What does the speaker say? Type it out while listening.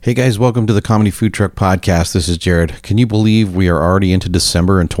Hey guys, welcome to the Comedy Food Truck Podcast. This is Jared. Can you believe we are already into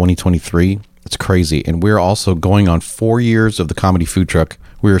December in 2023? It's crazy. And we're also going on 4 years of the Comedy Food Truck.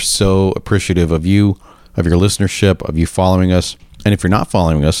 We are so appreciative of you, of your listenership, of you following us. And if you're not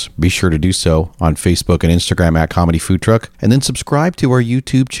following us, be sure to do so on Facebook and Instagram at Comedy Food Truck. And then subscribe to our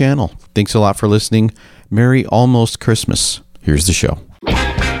YouTube channel. Thanks a lot for listening. Merry almost Christmas. Here's the show.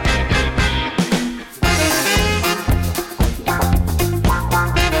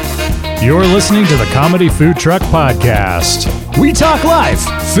 You're listening to the Comedy Food Truck Podcast. We talk life,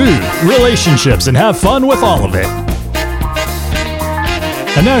 food, relationships, and have fun with all of it.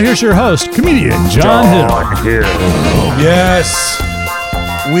 And now here's your host, comedian John Hill. Yes,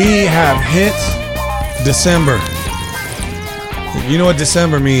 we have hit December. You know what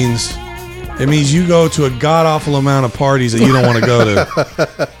December means? It means you go to a god-awful amount of parties that you don't want to go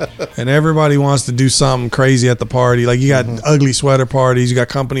to. And everybody wants to do something crazy at the party. Like you got ugly sweater parties, you got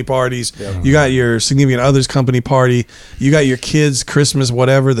company parties, you got your significant other's company party, you got your kids' Christmas,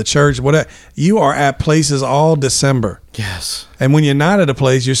 whatever, the church, whatever. You are at places all December. Yes. And when you're not at a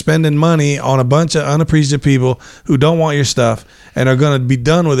place, you're spending money on a bunch of unappreciative people who don't want your stuff and are going to be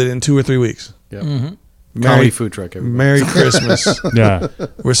done with it in 2 or 3 weeks. Yep. Mm-hmm. Comedy Food Truck, everybody. Merry Christmas. Yeah.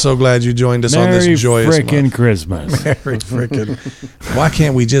 We're so glad you joined us on this joyous Merry frickin' month. Christmas. Merry frickin'. Why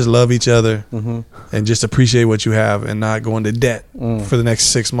can't we just love each other and just appreciate what you have and not go into debt for the next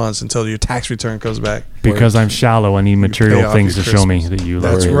 6 months until your tax return comes back? Because I'm shallow and need material things to show me Christmas. that you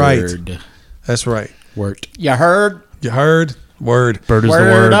love. That's it. right. That's right. Word. You heard? You heard? Word. Bird is the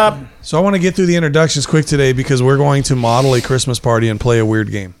Word word. up. So I want to get through the introductions quick today because we're going to model a Christmas party and play a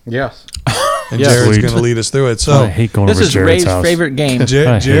weird game. Yes. And Yes. Jared's Sweet. going to lead us through it. I So hate going This over is Jared's Ray's house. favorite game. I hate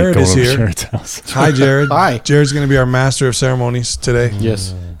Jared going is over here. Jared's house. Hi, Jared. Hi. Jared's going to be our master of ceremonies today.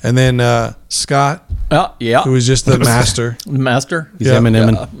 Yes. And then Scott, Oh, yeah. who is just the master. Master. He's Yeah.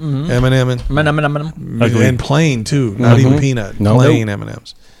 Eminem. Eminem and plain too, not even peanut. No. Plain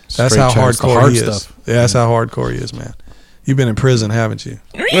M&Ms. That's Straight how chunks, the hardcore hard he is. stuff. Yeah, that's how hardcore he is, man. You've been in prison, haven't you?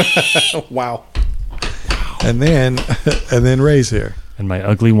 Wow. And then Ray's here. And my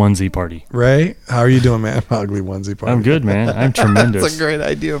ugly onesie party. Ray, how are you doing, man? Ugly onesie party. I'm good, man. I'm tremendous. That's a great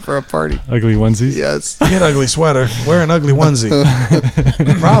idea for a party. Ugly onesies? Yes. Get ugly sweater. Wear an ugly onesie.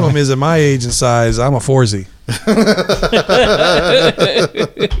 Problem is, at my age and size, I'm a 4Z.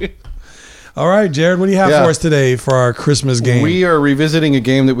 All right, Jared, what do you have for us today for our Christmas game? We are revisiting a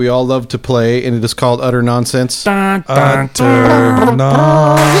game that we all love to play, and it is called Utter Nonsense. Dun, dun, Utter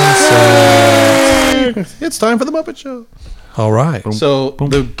nonsense. It's time for the Muppet Show. All right. So boom,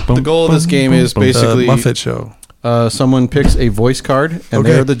 the boom, goal of this boom, game boom, is boom. basically Muppet Show. Someone picks a voice card, and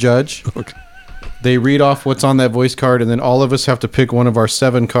Okay. they're the judge. Okay. They read off what's on that voice card, and then all of us have to pick one of our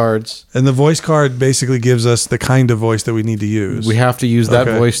 7 cards. And the voice card basically gives us the kind of voice that we need to use. We have to use that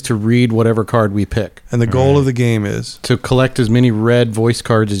Okay. voice to read whatever card we pick. And the goal of the game is To collect as many red voice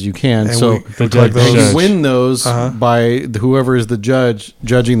cards as you can. And So we collect collect those. you those. win those Uh-huh. by whoever is the judge,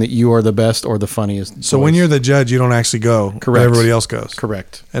 judging that you are the best or the funniest. So when voice. you're the judge, you don't actually go. Correct. Everybody else goes.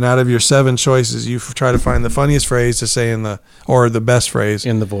 correct And out of your 7 choices, you try to find the funniest phrase to say or the best phrase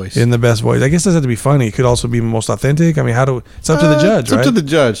in the voice. in the best voice. I guess it doesn't have to be funny. It could also be most authentic. I mean, it's up to the judge, it's right? up to the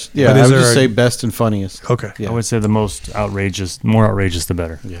judge. Yeah, But I is would there just a- say best and funniest. Okay. Yeah. I would say the more outrageous, the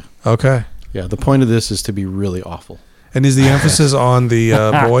better. Yeah. Okay. Yeah, the point of this is to be really awful. And is the emphasis on the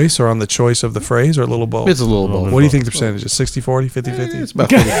voice or on the choice of the phrase or a little both? It's a little Little both. bit. What do you think the percentage is? 60-40, 50-50? It's about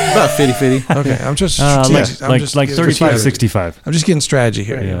 50-50. Okay. I'm just Like strategic. I'm just getting 35-65. I'm just getting strategy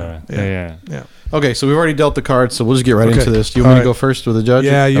here. Yeah. Okay, so we've already dealt the cards, so we'll just get right Okay. into this. Do you All want right. to go first with the judge?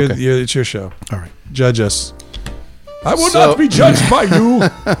 Yeah, Okay. it's your show. All right. Judge us. I will So- not be judged by you.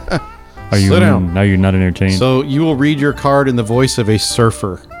 Are you Sit down. now? You're not entertained. So you will read your card in the voice of a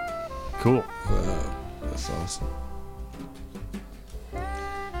surfer. cool. That's awesome.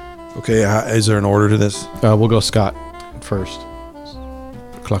 Okay, is there an order to this? We'll go Scott first.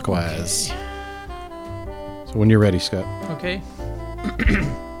 Clockwise. So when you're ready, Scott. Okay.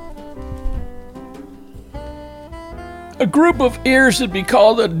 A group of ears should be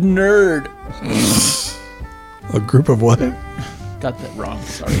called a nerd. A group of what? Got that wrong.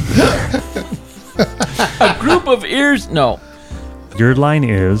 Sorry. A group of ears. No. Your line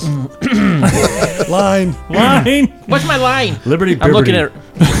is Line. line. What's my line? Liberty. I'm looking Liberty.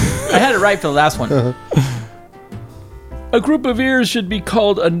 at. I had it right for the last one. A group of ears should be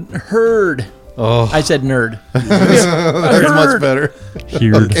called a herd. Oh, I said nerd. that's much herd. better.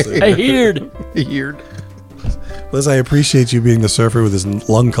 Heard. A herd. Weird. Liz, I appreciate you being the surfer with his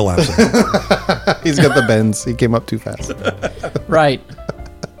lung collapsing. He's got the bends. He came up too fast. Right.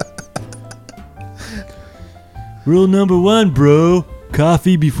 Rule number 1, bro.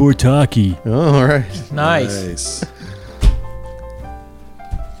 Coffee before talkie. Oh, all right. Nice.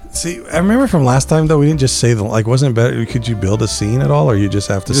 See, I remember from last time though, we didn't just say wasn't it better? Could you build a scene at all, or you just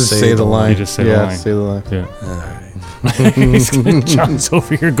have to Just say the line? You just say the line. Say the line. Yeah. John's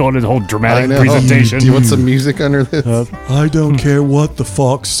over here going to the whole I dramatic know. presentation. Do you want some music under this? I don't care what the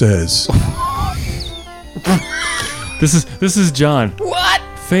fox says. This is John. What?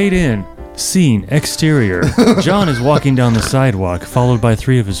 Fade in. Scene. Exterior. John is walking down the sidewalk, followed by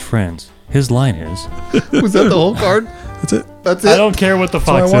 3 of his friends. His line is, Was that the whole card? That's it. That's I it. don't care what the So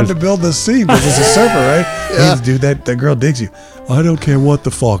fox I says. wanted to build this scene because it's a surfer, right? Yeah. Hey, dude, that girl digs you. I don't care what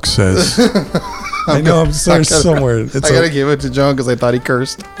the fox says. I know I'm somewhere. I gotta give it to John because I thought he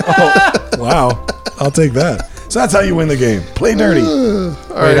cursed. Wow. I'll take that. So that's how you win the game. Play dirty. All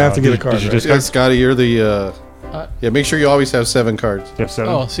I have to get a card. did you right? just- Yeah, Scotty, you're the. Yeah, make sure you always have 7 cards. You have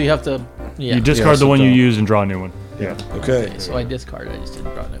 7. Oh, so you have to. Yeah. You discard the so one you don't. use and draw a new one. Yeah. Okay. So I discard. I just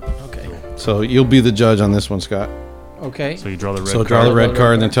didn't draw it. Okay. So you'll be the judge on this one, Scott. Okay. So you draw the red So card. draw the red Red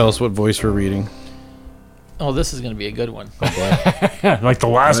card and then card. tell us what voice we're reading. Oh, this is going to be a good one. like the How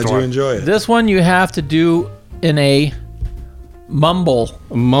last did you one. enjoy it? This one you have to do in a mumble.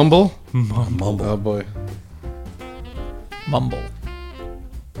 Mumble? Mumble. Oh, boy. Mumble.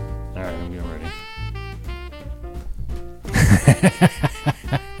 All right, I'm getting ready.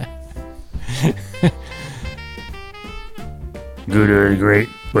 Good or great,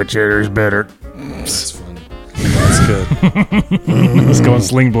 but cheddar's better. That's funny. That's good. Let's go on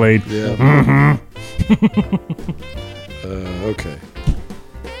Sling Blade. Yeah. Okay.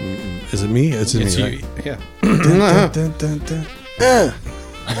 Is it me? It's It's me, you. right? Yeah. Dun, dun, dun.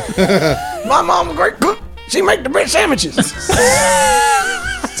 My mom, great cook. She make the best sandwiches.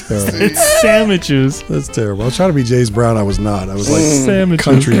 It's sandwiches. That's terrible. I was trying to be James Brown. I was not. I was like Sandwiches.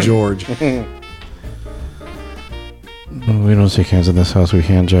 Country George. We don't shake hands in this house. We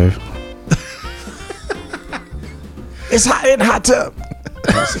hand jive. It's hot in hot tub.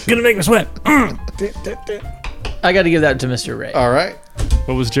 Gonna make me sweat. I got to give that to Mr. Ray. All right.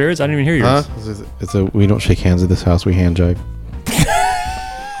 What was Jared's? I didn't even hear Huh? yours. It's a we don't shake hands in this house. We hand jive.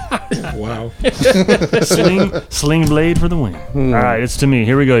 Wow. Sling Blade for the win. All right, it's to me.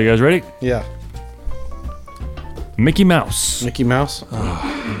 Here we go. You guys ready? Yeah. Mickey Mouse. Mickey Mouse.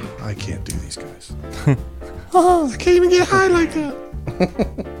 I can't do these guys. I can't even get high like that.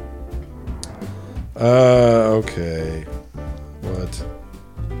 Okay. What?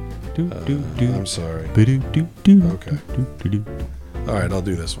 I'm sorry. Okay. All right, I'll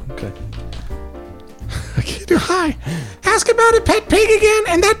do this one. Okay. I can't do high. Ask about a pet pig again,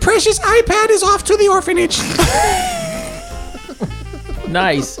 and that precious iPad is off to the orphanage.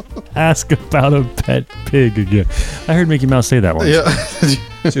 Nice. Ask about a pet pig again. I heard Mickey Mouse say that once. Yeah.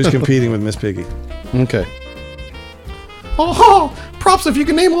 She was competing with Miss Piggy. Okay. Oh, props if you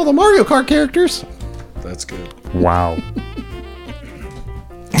can name all the Mario Kart characters. That's good. Wow.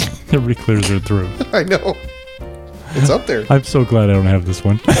 Everybody clears their throat. I know. It's up there. I'm so glad I don't have this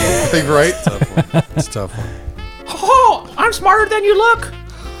one. Right? Tough one. It's a tough one. Oh, I'm smarter than you look.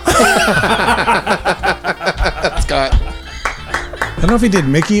 Scott. I don't know if he did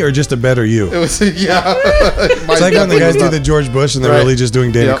Mickey or just a better you. It was, yeah. It's like when the guys do the George Bush and they're Right. really just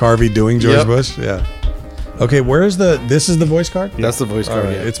doing Dana Yep. Carvey doing George Yep. Bush. Yeah. Okay, this is the voice card? That's the voice All card.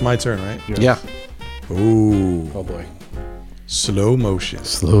 right, Yeah. it's my turn, right? Yeah. Ooh. Oh, boy. Slow motion.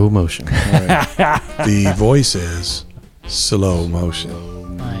 Slow motion. The voice is slow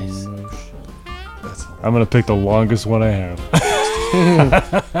motion. Nice. I'm going to pick the longest one I have.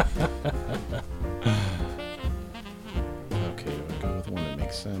 Okay, I'll go with one that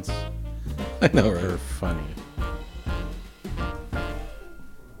makes sense. I know, right? Or funny.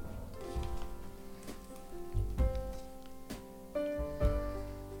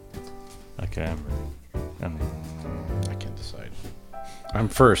 Okay, I'm ready. I can't decide. I'm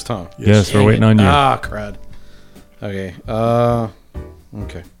first, huh? Yes, we're waiting on you. Ah, crud. Okay.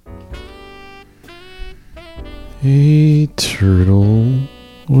 Okay. Hey, turtle.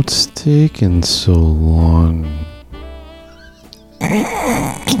 What's taking so long?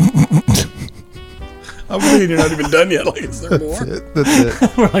 I'm waiting, you're not even done yet. Like, is there more? That's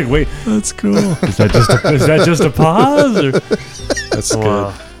it. We're like, wait, That's cool. is that just a pause? Or? That's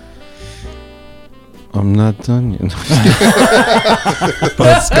Wow. good. I'm not done yet.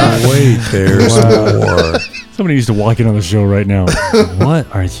 But Scott, wait, there's more. Somebody needs to walk in on the show right now. What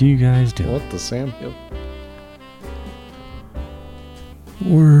are you guys doing? What the Sam Hill?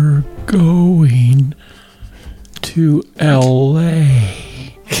 We're going to LA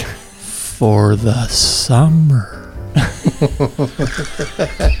for the summer.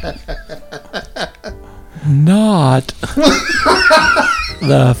 Not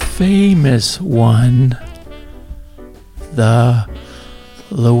The famous one. The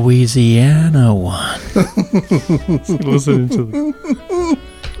Louisiana one. Listening to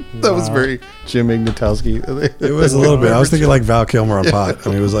That was very Jim Ignatowski. It was a little bit. I was thinking like Val Kilmer on pot. I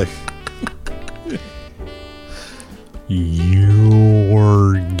mean, it was like,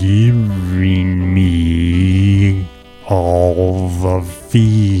 You're giving me all the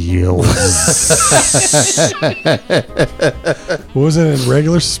feels. what was it in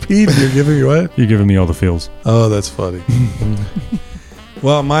regular speed? You're giving me what? You're giving me all the feels. Oh, that's funny.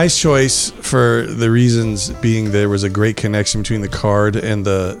 Well, my choice for the reasons being there was a great connection between the card and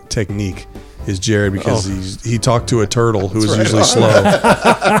the technique is Jared because he talked to a turtle who was usually slow, but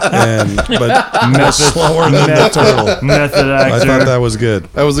slower than the turtle. Method actor. I thought that was good.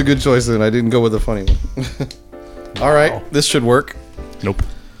 That was a good choice, and I didn't go with a funny one. All right, this should work. Nope.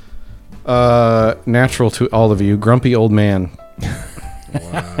 Natural to all of you, grumpy old man.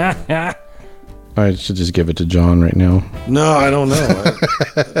 I should just give it to John right now. No, I don't know.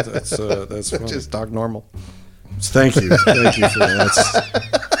 That's fine. Just talk normal. Thank you for that.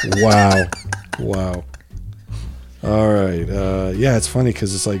 Wow. All right. Yeah, it's funny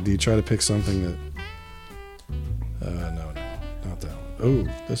because it's like, do you try to pick something that? No, not that one. Oh,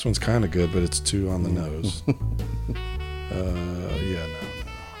 this one's kind of good, but it's too on the nose. Yeah,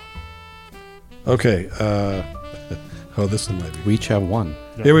 no. Okay. This one might be. We each have one.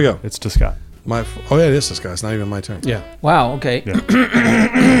 Here we go. It's to Scott. Yeah, it is this guy. It's not even my turn. Yeah. Wow, okay. Yeah.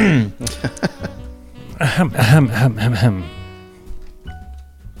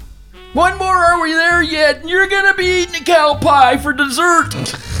 One more, are we there yet? You're gonna be eating a cow pie for dessert.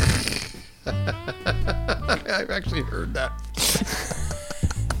 I've actually heard that.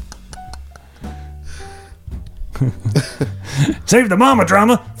 Save the mama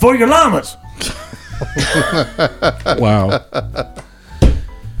drama for your llamas. Wow.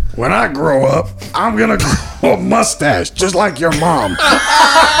 When I grow up, I'm gonna grow a mustache just like your mom.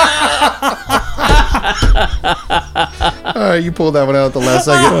 All right, you pulled that one out at the last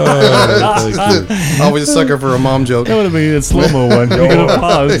second. Always a sucker for a mom joke. That would have been a slow-mo one. You're gonna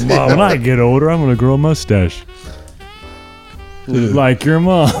pause. When I get older, I'm gonna grow a mustache. Like your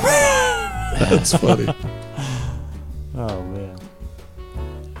mom. That's funny. Oh, man.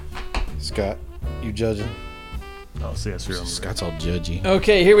 Scott, you judging? Oh, see, that's true. Scott's all judgy.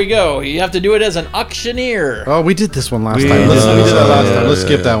 Okay, here we go. You have to do it as an auctioneer. Oh, we did this one last We time. did We did that last yeah, time. Let's yeah,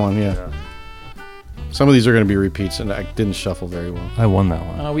 skip yeah. that one. Yeah. Some of these are going to be repeats, and I didn't shuffle very well. I won that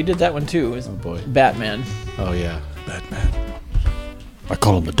one. We did that one too. It was Oh boy. Batman. Oh yeah. Batman. I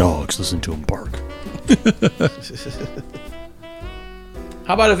call them the dogs. Listen to them bark.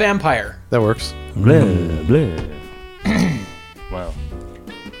 How about a vampire? That works. Blah, blah. Wow.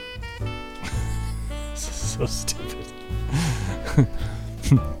 This is so stupid.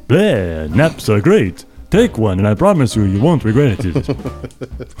 Blah, naps are great. Take one, and I promise you, you won't regret it.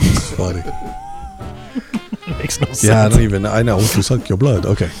 It's funny. Makes no sense. Yeah, I know. To suck your blood.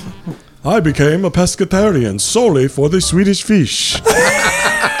 Okay. I became a pescatarian solely for the Swedish fish.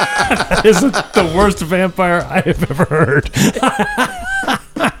 This is the worst vampire I have ever heard.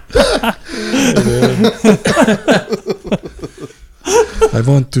 I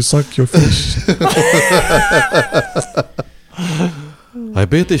want to suck your fish. I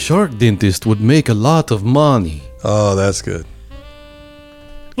bet the shark dentist would make a lot of money. Oh, that's good.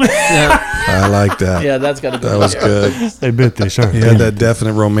 Yeah, I like that. yeah, that's got to go. That was there. good. I bet they sure. He had that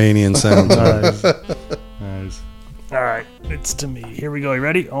definite Romanian sound. Nice. Nice. All right, it's to me. Here we go. You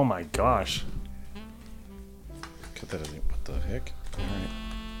ready? Oh my gosh. Cut that in. What the heck? All right.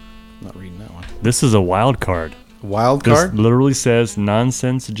 Not reading that one. This is a wild card. Wild This card? literally says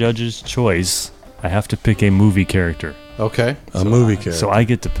nonsense judge's choice. I have to pick a movie character. Okay. A movie character. So I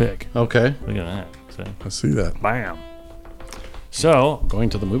get to pick. Okay. Look at that. So, I see that. bam. So, Going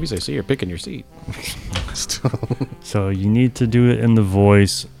to the movies, I see you're picking your seat. so you need to do it in the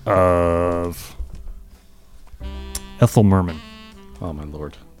voice of Ethel Merman. Oh my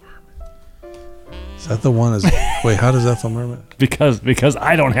lord. Is that the one? Wait, how does Ethel Merman? Because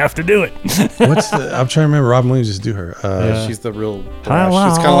I don't have to do it. What's the? I'm trying to remember. Robin Williams just do her. She's the real. Hello,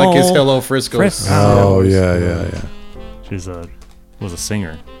 It's kind of like his Hello Frisco. Frisco. Oh yeah. She's was a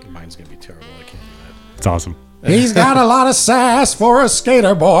singer. Mine's gonna be terrible. I can't do It's awesome. He's got a lot of sass for a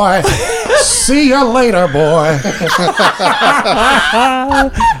skater boy. See you later, boy.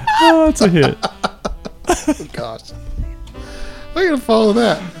 Oh, it's a hit. that. Gosh. I'm gonna follow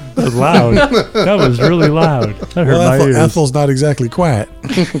that. That was loud. That was really loud. That hurt my ears. Ethel's not exactly quiet.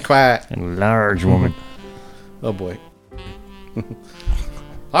 Quiet. A large woman. Oh boy.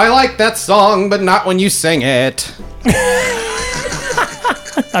 I like that song, but not when you sing it.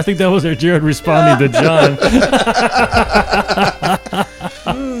 I think that was Jared responding to John.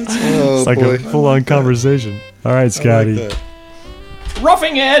 It's like a full-on conversation. All right, Scotty.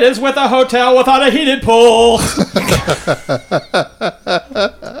 Roughing it is with a hotel without a heated pool. That's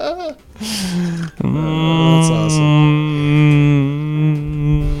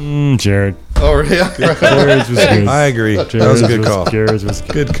awesome. Jared. Oh, yeah. Jared's was good. I agree. That was a good call. Jared's was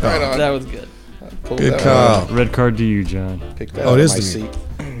good. Good call. That was good. Good call. Red card to you, John. Oh, it is the seat.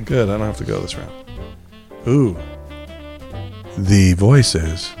 Good. I don't have to go this round. Ooh. The voice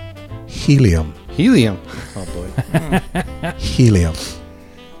is helium. Helium. Oh, boy. Helium.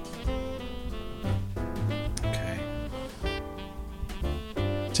 Okay.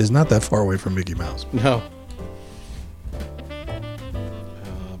 Which is not that far away from Mickey Mouse. No.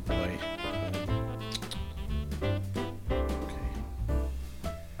 Oh, boy.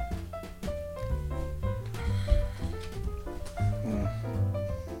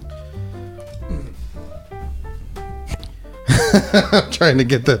 I'm trying to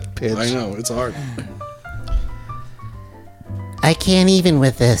get the pitch. I know. It's hard. I can't even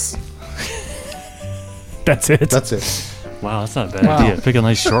with this. That's it. That's it. Wow, that's not a bad idea. Pick a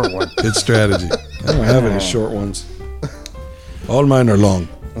nice short one. Good strategy. I don't have any short ones. All mine are long.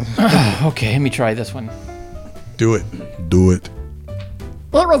 Okay, let me try this one. Do it. Do it.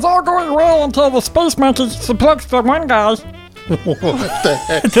 It was all going well until the space monkey supplexed the one guy.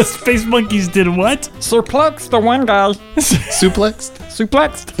 The space monkeys did what? Supplexed the one guy. Suplexed?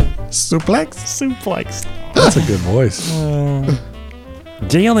 Suplexed. Suplex? Suplex. That's a good voice.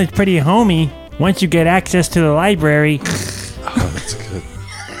 Jail is pretty homey once you get access to the library. Oh, that's good.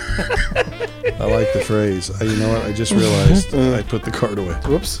 I like the phrase. You know what? I just realized I put the card away.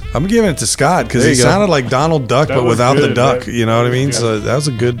 Whoops. I'm giving it to Scott because There he you go. sounded like Donald Duck, That but was without the good. duck. That- You know what I mean? So that was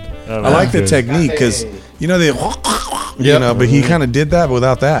a good. I was like the good. technique because you know the. You know, but he kind of did that, but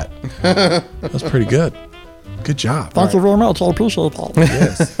without that. That's pretty good. Good job. Thank you very much. I appreciate that.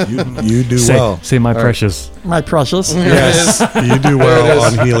 Yes, you do well. Say my precious. My precious. Yes, you do well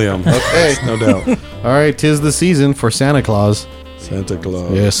on helium. Okay. No doubt. All right, 'tis the season for Santa Claus. Santa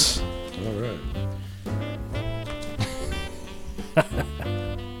Claus. Yes. All right.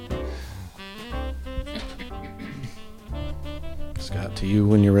 Scott, to you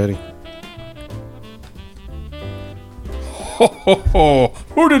when you're ready.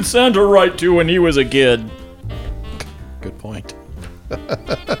 Who did Santa write to when he was a kid? Good point.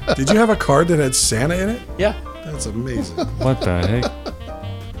 Did you have a card that had Santa in it? Yeah. That's amazing. What the heck?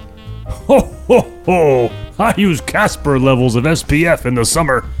 Ho, ho, ho. I use Casper levels of SPF in the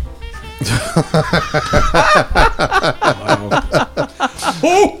summer.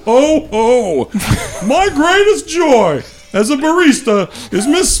 Ho, ho, ho! My greatest joy as a barista is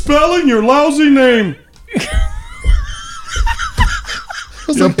misspelling your lousy name.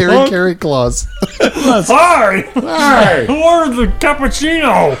 It's a Harry Carey Claus. Hi! Hi! Order the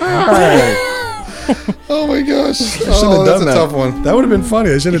cappuccino! Oh my gosh. I should have done that. Tough one. That would have been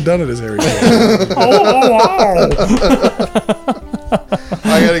funny. I should have done it as Harry Carey.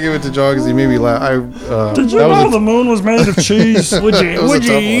 I gotta give it to John because he made me laugh. Did you that know was the moon was made of cheese? Would you, was a would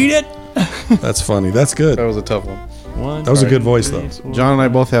you tough eat it? That's funny. That's good. that was a tough one. One, That was a good voice, though. John and I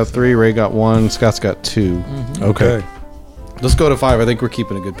both have 3. Ray got 1. Scott's got 2. Okay. Let's go to 5. I think we're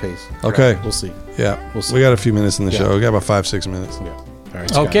keeping a good pace. Okay. We'll see. Yeah. We'll see. We got a few minutes in the Yeah. show. We got about 5-6 minutes. Yeah. All right.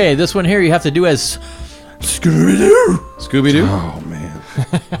 Scott. Okay, this one here you have to do as Scooby-Doo! Scooby Doo. Oh, man.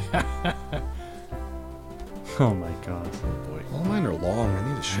 Oh my god. All mine are long. I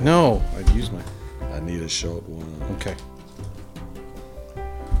need a I short. know. I'd use my. I need a short one. Okay.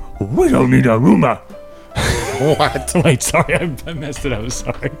 We don't need a Roomba. What? Wait, sorry, I messed it up.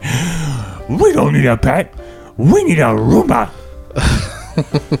 Sorry. We don't need a pet. We need a Roomba.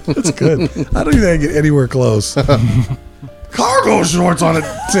 That's good. I don't even think I get anywhere close. Cargo shorts on it.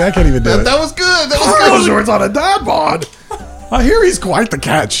 See, I can't even do it. That was good. That was Cargo good. shorts on a dad bod. I hear he's quite the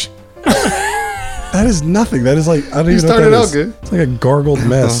catch. That is nothing. That is like I don't even know what started that out is. good. It's like a gargled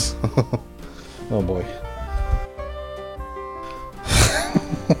mess. Oh boy.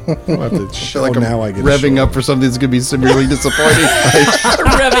 I'll have to show Like now. I get a revving short. up for something that's gonna be severely disappointing.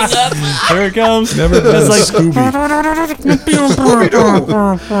 revving up. Here it comes. Never been like Scooby.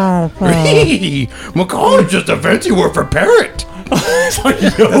 Hey, McCall is just a fancy word for parrot. That's kind of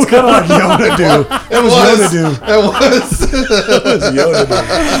like Yoda do. That was Yoda do. That was. That was Yoda do.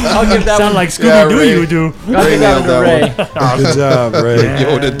 I'll give that Sound one. like Scooby-Doo Ray. you do. I'll give that one to Ray. Good job, Ray.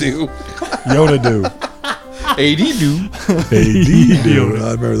 Yoda do. Yoda do. AD do. AD do. I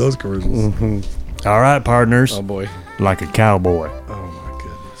remember those commercials. All right, partners. Oh boy. Like a cowboy. Oh my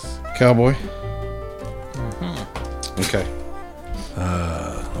goodness. Cowboy. Okay.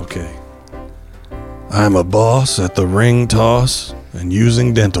 Okay. I'm a boss at the ring toss and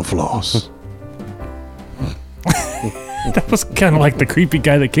using dental floss. That was kind of like the creepy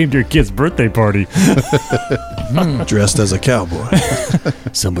guy that came to your kid's birthday party. Dressed as a cowboy.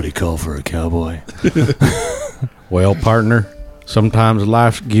 Somebody call for a cowboy. Well, partner, sometimes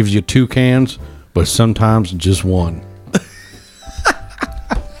life gives you 2 cans, but sometimes just one.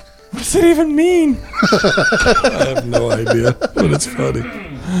 What does it even mean? I have no idea, but it's funny.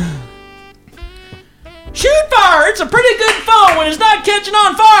 Shoot fire! It's a pretty good phone when it's not catching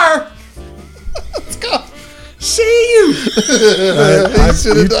on fire! Let's go. See you! I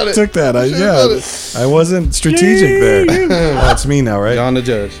should have done it. Took that. I wasn't strategic there. That's me now, right? John the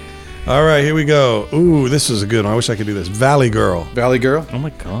Judge. All right, here we go. Ooh, this is a good one. I wish I could do this. Valley Girl. Valley Girl? Oh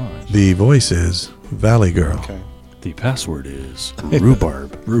my gosh. The voice is Valley Girl. Okay. The password is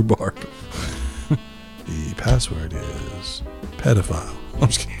rhubarb. Rhubarb. The password is pedophile. I'm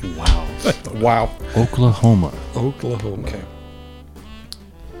just kidding. Wow. Wow. Oklahoma. Oklahoma. Okay.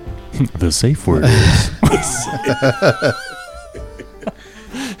 The safe word is.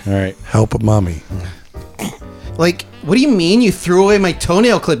 All right. Help mommy. Like, what do you mean you threw away my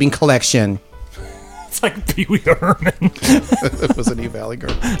toenail clipping collection? It's like Pee Wee Herman. Wasn't he Valley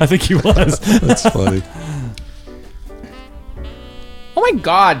Girl? I think he was. That's funny. Oh my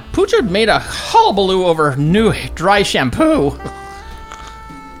god, Pooja made a hullabaloo over new dry shampoo.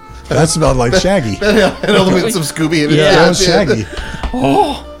 That smelled like Shaggy. It only with some Scooby in it. Yeah, that was Shaggy.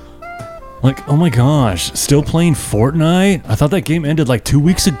 Like, oh my gosh. Still playing Fortnite? I thought that game ended like 2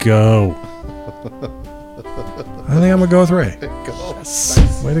 weeks ago. I think I'm going to go with Ray.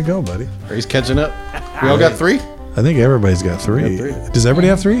 Way to go, buddy. Ray's catching up. We all got 3? I think everybody's got 3. Does everybody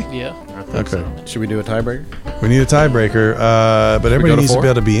have 3? Yeah. Okay. Should we do a tiebreaker? We need a tiebreaker, but everybody go to needs to 4? be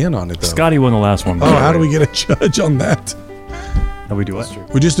able to be in on it, though. Scotty won the last one. Oh, how do we get a judge on that? How we do it?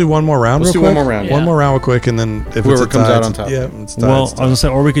 We just do one more round Let's real do quick? one more round. One Yeah. more round real quick, and then if Whoever it's a comes tie, out on it's- top. Yeah, it's tied. Well, I it's was gonna say,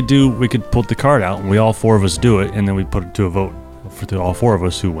 or we could put the card out and we all 4 of us do it, and then we put it to a vote for to all 4 of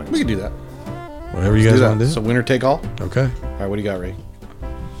us who wins. We can do that. whatever you Do guys that. want to do. So winner take all? Okay. All right, what do you got, Ray?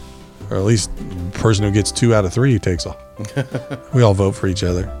 Or at least the person who gets 2 out of 3 takes all. We all vote for each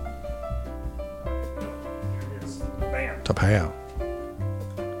other. Tapao.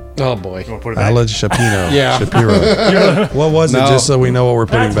 Oh, boy. Put it Alad Shapiro. Yeah. Shapiro. What was it, No. just so we know what we're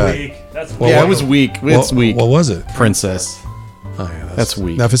putting back? That's Well, Yeah, what- it was weak. It's weak. What was it? Princess. Oh, yeah, That's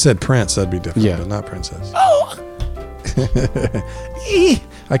weak. Now, if it said Prince, that'd be different, Yeah. but not Princess. Oh!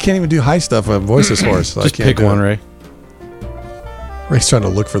 I can't even do high stuff on Voices Horse. So Just I can't pick do one, it. Ray. Ray's trying to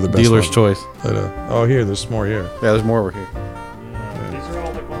look for the best Dealer's one. choice. But, oh, here, there's more here. Yeah, there's more over here.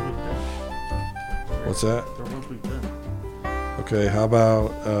 What's that? Okay, how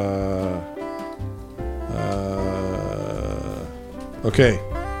about okay,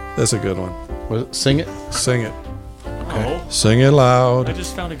 that's a good one. Was it Sing It? Sing it. Okay. Sing it I loud.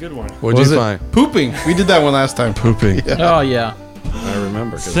 just found a good one. What'd Was you it find? Pooping. We did that one last time. Pooping. Oh, yeah. I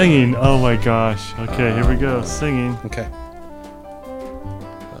remember. 'cause- Singing. Oh my gosh. Okay, here we go. Singing. Okay.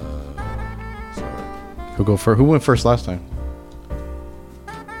 Who'll go first? Who went first last time?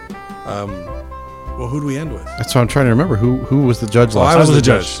 Well, who'd we end with? That's what I'm trying to remember. Who was the judge last I I time? was was the the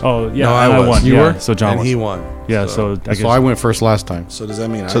judge. judge. Oh yeah, No, and I was. won. You Yeah, were? so John And won. he won. Yeah, so I guess. So I went first last time. So does that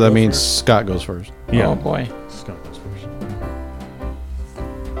mean So that means Scott goes first. Yeah. Oh, boy. Scott goes first.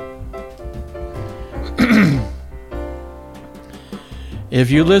 If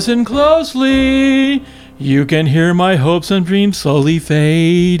you listen closely, you can hear my hopes and dreams slowly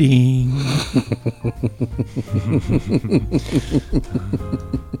fading.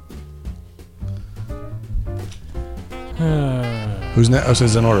 Who's next? Oh, so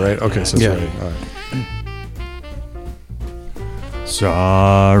it's in order, right? Okay, so it's Yeah. ready. All right.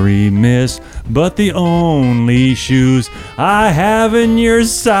 Sorry, miss, but the only shoes I have in your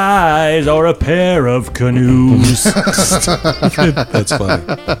size are a pair of canoes. That's funny.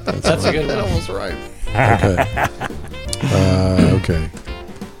 That's a good one. Almost right. Okay. Okay.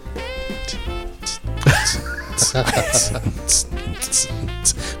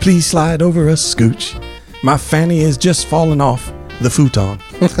 Please slide over a scooch. My fanny is just falling off the futon.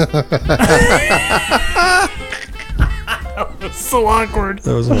 So awkward.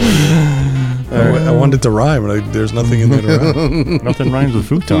 That was I wanted to rhyme, and there's nothing in there to rhyme. Nothing rhymes with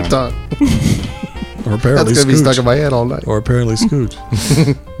futon. Or apparently That's gonna be stuck in scooch. my head all night. Or apparently scooch.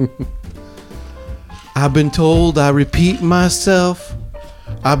 I've been told I repeat myself.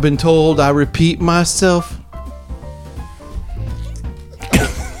 I've been told I repeat myself.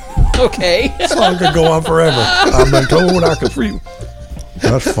 Okay. Song could go on forever. I've been told I could free.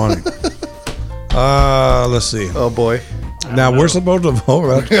 That's funny. Let's see. Oh boy. Now we're supposed to vote.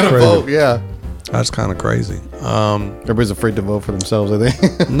 That's crazy. Vote, yeah. That's kind of crazy. Everybody's afraid to vote for themselves, I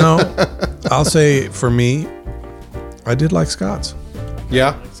think. No, I'll say for me, I did like Scott's.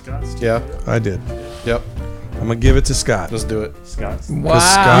 Yeah. Yeah. I did. Yep. I'm gonna give it to Scott. Let's do it. Scott's. Wow.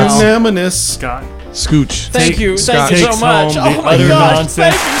 Scott's- Unanimous. Scott. Scooch. Thank you so Scott takes much. home the Oh my utter gosh,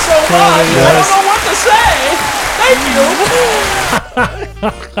 nonsense. thank you so much. I don't know what to say. Thank you.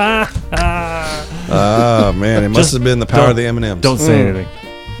 Oh man, it must Just have been the power of the don't- M&Ms. Don't say anything.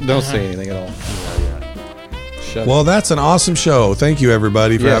 Don't say anything at all. Well, that's an awesome show. Thank you,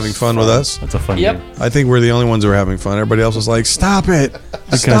 everybody, for Yes, having fun with us. That's a fun Yep. game. I think we're the only ones who are having fun. Everybody else was like, "Stop it!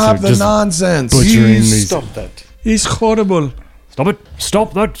 guys Stop are the just nonsense! butchering He's- these- Stop that. He's horrible! Stop it.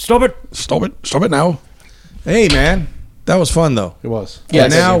 Stop that. Stop it. Stop it! Stop it now!" Hey, man, that was fun though. It was. Yes.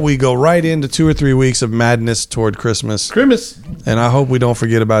 And now we go right into 2 or 3 weeks of madness toward Christmas. Grimace. And I hope we don't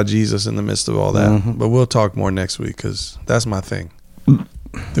forget about Jesus in the midst of all that. Mm-hmm. But we'll talk more next week because that's my thing.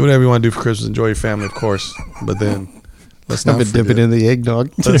 Do whatever you want to do for Christmas. Enjoy your family, of course. But then let's not I've been dipping forget. in the eggnog.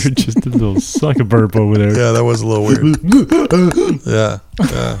 There's just a little suck a burp over there. Yeah, that was a little weird. Yeah.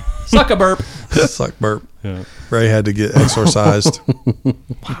 Suck a burp. Suck burp. Yeah. Ray had to get exorcised.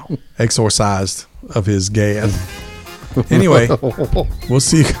 Wow. Exorcised of his gay. Anyway, we'll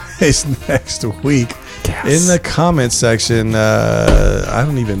see you guys next week. In the comments section, I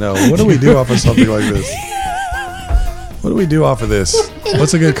don't even know. What do we do off of something like this? What do we do off of this?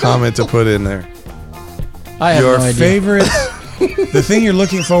 What's a good comment to put in there? I have Your no idea. favorite, the thing you're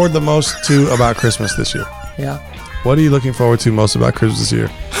looking forward the most to about Christmas this year. Yeah. What are you looking forward to most about Christmas this year?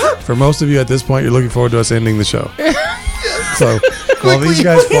 For most of you at this point, you're looking forward to us ending the show. So while these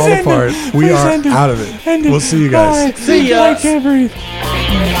guys fall apart, we are out of it. We'll see you guys. See ya. I can't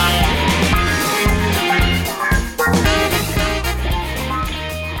breathe.